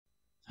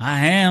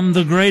I am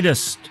the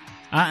greatest.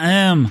 I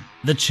am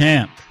the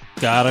champ.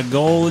 Got a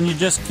goal and you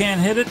just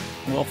can't hit it?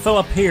 Well, fill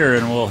up here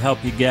and we'll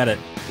help you get it.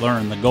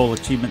 Learn the goal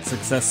achievement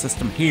success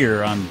system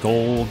here on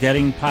Goal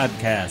Getting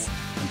Podcast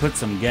and put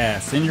some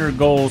gas in your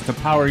goals to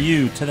power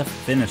you to the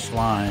finish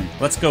line.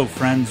 Let's go,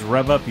 friends.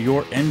 Rev up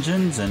your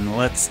engines and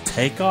let's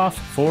take off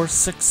for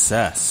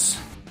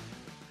success.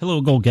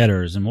 Hello, goal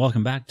getters, and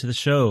welcome back to the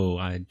show.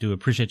 I do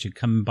appreciate you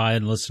coming by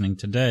and listening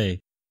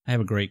today. I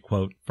have a great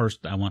quote.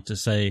 First, I want to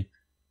say,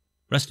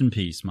 rest in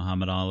peace,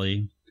 Muhammad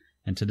Ali.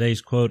 And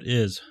today's quote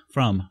is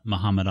from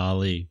Muhammad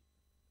Ali.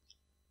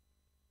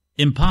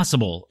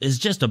 Impossible is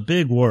just a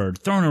big word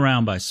thrown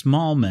around by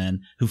small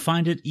men who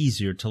find it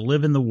easier to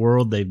live in the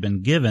world they've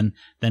been given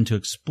than to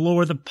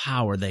explore the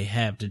power they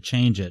have to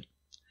change it.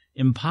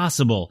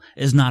 Impossible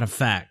is not a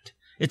fact.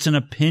 It's an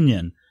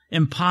opinion.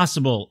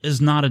 Impossible is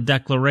not a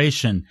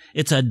declaration.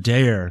 It's a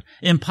dare.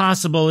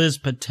 Impossible is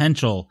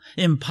potential.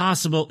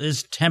 Impossible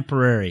is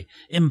temporary.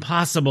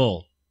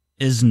 Impossible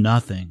is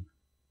nothing.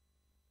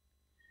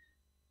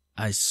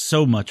 I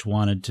so much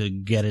wanted to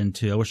get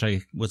into, I wish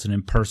I was an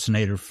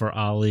impersonator for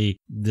Ali.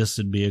 This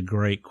would be a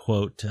great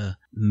quote to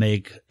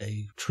make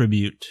a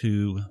tribute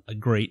to a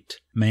great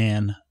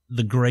man,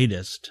 the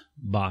greatest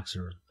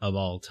boxer of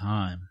all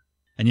time.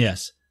 And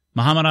yes,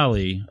 Muhammad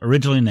Ali,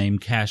 originally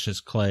named Cassius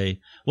Clay,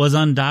 was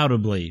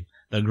undoubtedly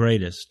the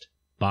greatest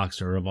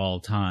boxer of all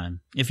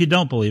time. If you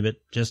don't believe it,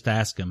 just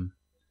ask him.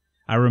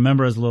 I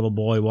remember as a little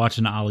boy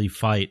watching Ali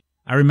fight.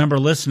 I remember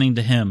listening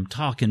to him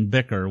talk and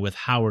bicker with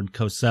Howard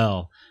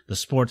Cosell, the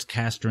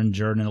sportscaster and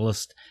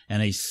journalist,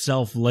 and a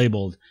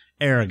self-labeled,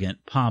 arrogant,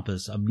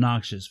 pompous,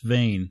 obnoxious,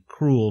 vain,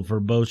 cruel,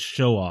 verbose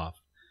showoff.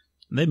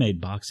 They made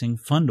boxing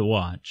fun to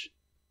watch.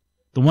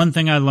 The one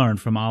thing I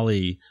learned from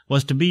Ali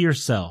was to be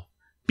yourself,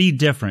 be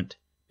different,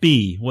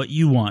 be what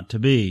you want to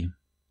be.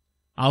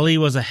 Ali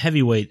was a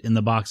heavyweight in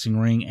the boxing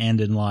ring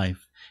and in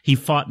life. He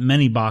fought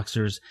many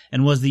boxers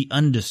and was the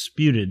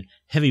undisputed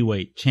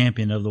heavyweight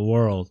champion of the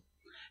world.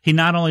 He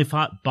not only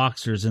fought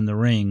boxers in the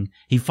ring,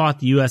 he fought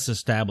the U.S.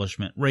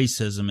 establishment,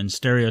 racism, and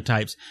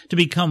stereotypes to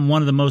become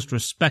one of the most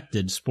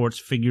respected sports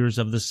figures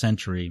of the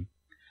century.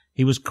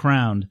 He was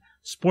crowned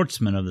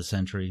Sportsman of the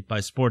Century by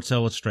Sports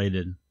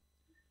Illustrated.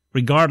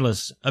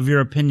 Regardless of your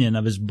opinion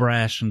of his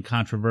brash and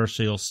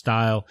controversial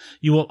style,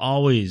 you will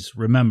always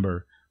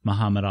remember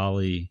Muhammad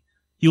Ali.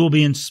 You will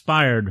be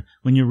inspired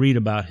when you read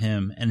about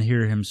him and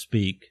hear him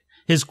speak.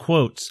 His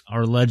quotes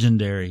are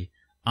legendary,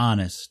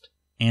 honest,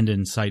 and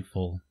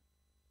insightful.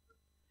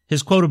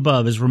 His quote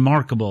above is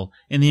remarkable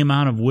in the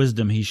amount of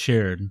wisdom he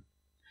shared.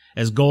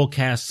 As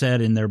Goalcast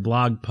said in their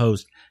blog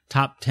post,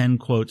 Top 10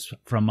 Quotes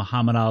from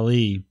Muhammad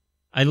Ali,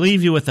 I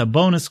leave you with a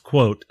bonus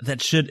quote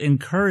that should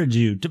encourage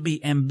you to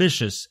be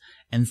ambitious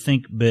and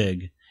think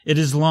big. It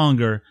is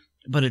longer,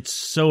 but it's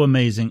so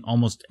amazing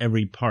almost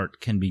every part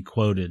can be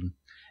quoted.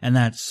 And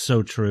that's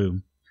so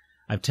true.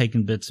 I've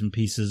taken bits and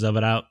pieces of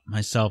it out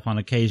myself on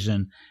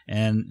occasion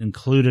and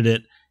included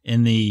it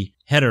in the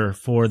header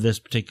for this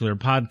particular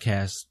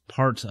podcast,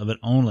 parts of it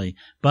only,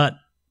 but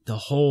the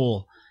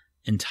whole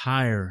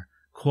entire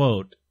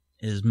quote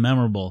is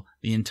memorable.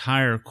 The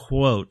entire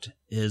quote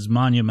is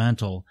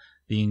monumental.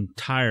 The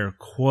entire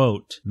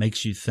quote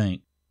makes you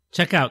think.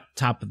 Check out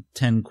Top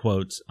 10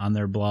 Quotes on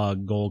their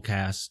blog,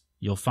 Goalcast.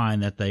 You'll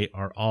find that they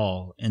are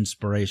all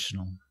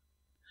inspirational.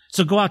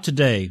 So go out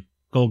today,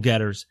 goal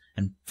getters,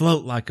 and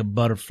float like a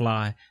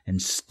butterfly and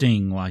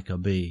sting like a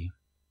bee.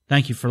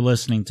 Thank you for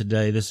listening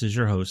today. This is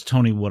your host,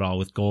 Tony Woodall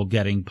with Goal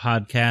Getting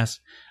Podcast.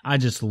 I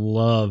just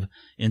love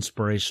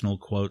inspirational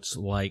quotes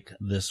like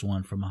this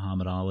one from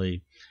Muhammad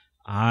Ali.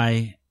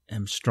 I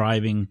am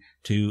striving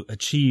to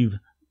achieve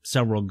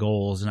several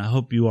goals, and I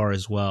hope you are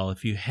as well.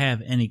 If you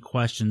have any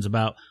questions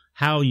about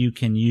how you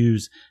can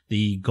use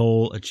the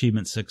goal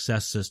achievement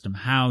success system,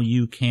 how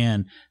you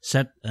can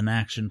set an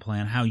action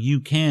plan, how you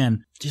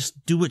can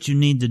just do what you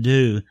need to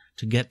do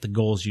to get the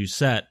goals you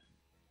set,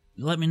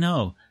 let me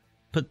know.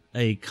 Put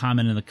a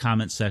comment in the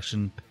comment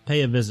section.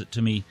 Pay a visit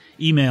to me.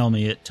 Email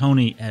me at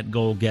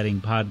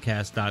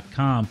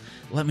tony@goalgettingpodcast.com.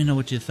 Let me know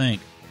what you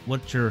think,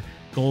 what your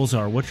goals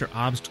are, what your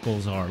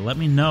obstacles are. Let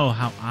me know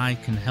how I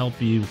can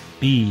help you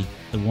be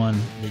the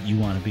one that you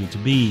want to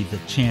be the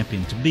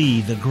champion, to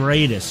be the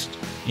greatest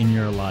in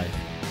your life.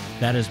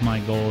 That is my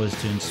goal, is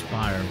to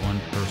inspire one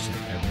person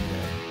every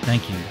day.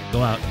 Thank you.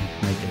 Go out and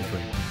make it a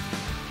great day.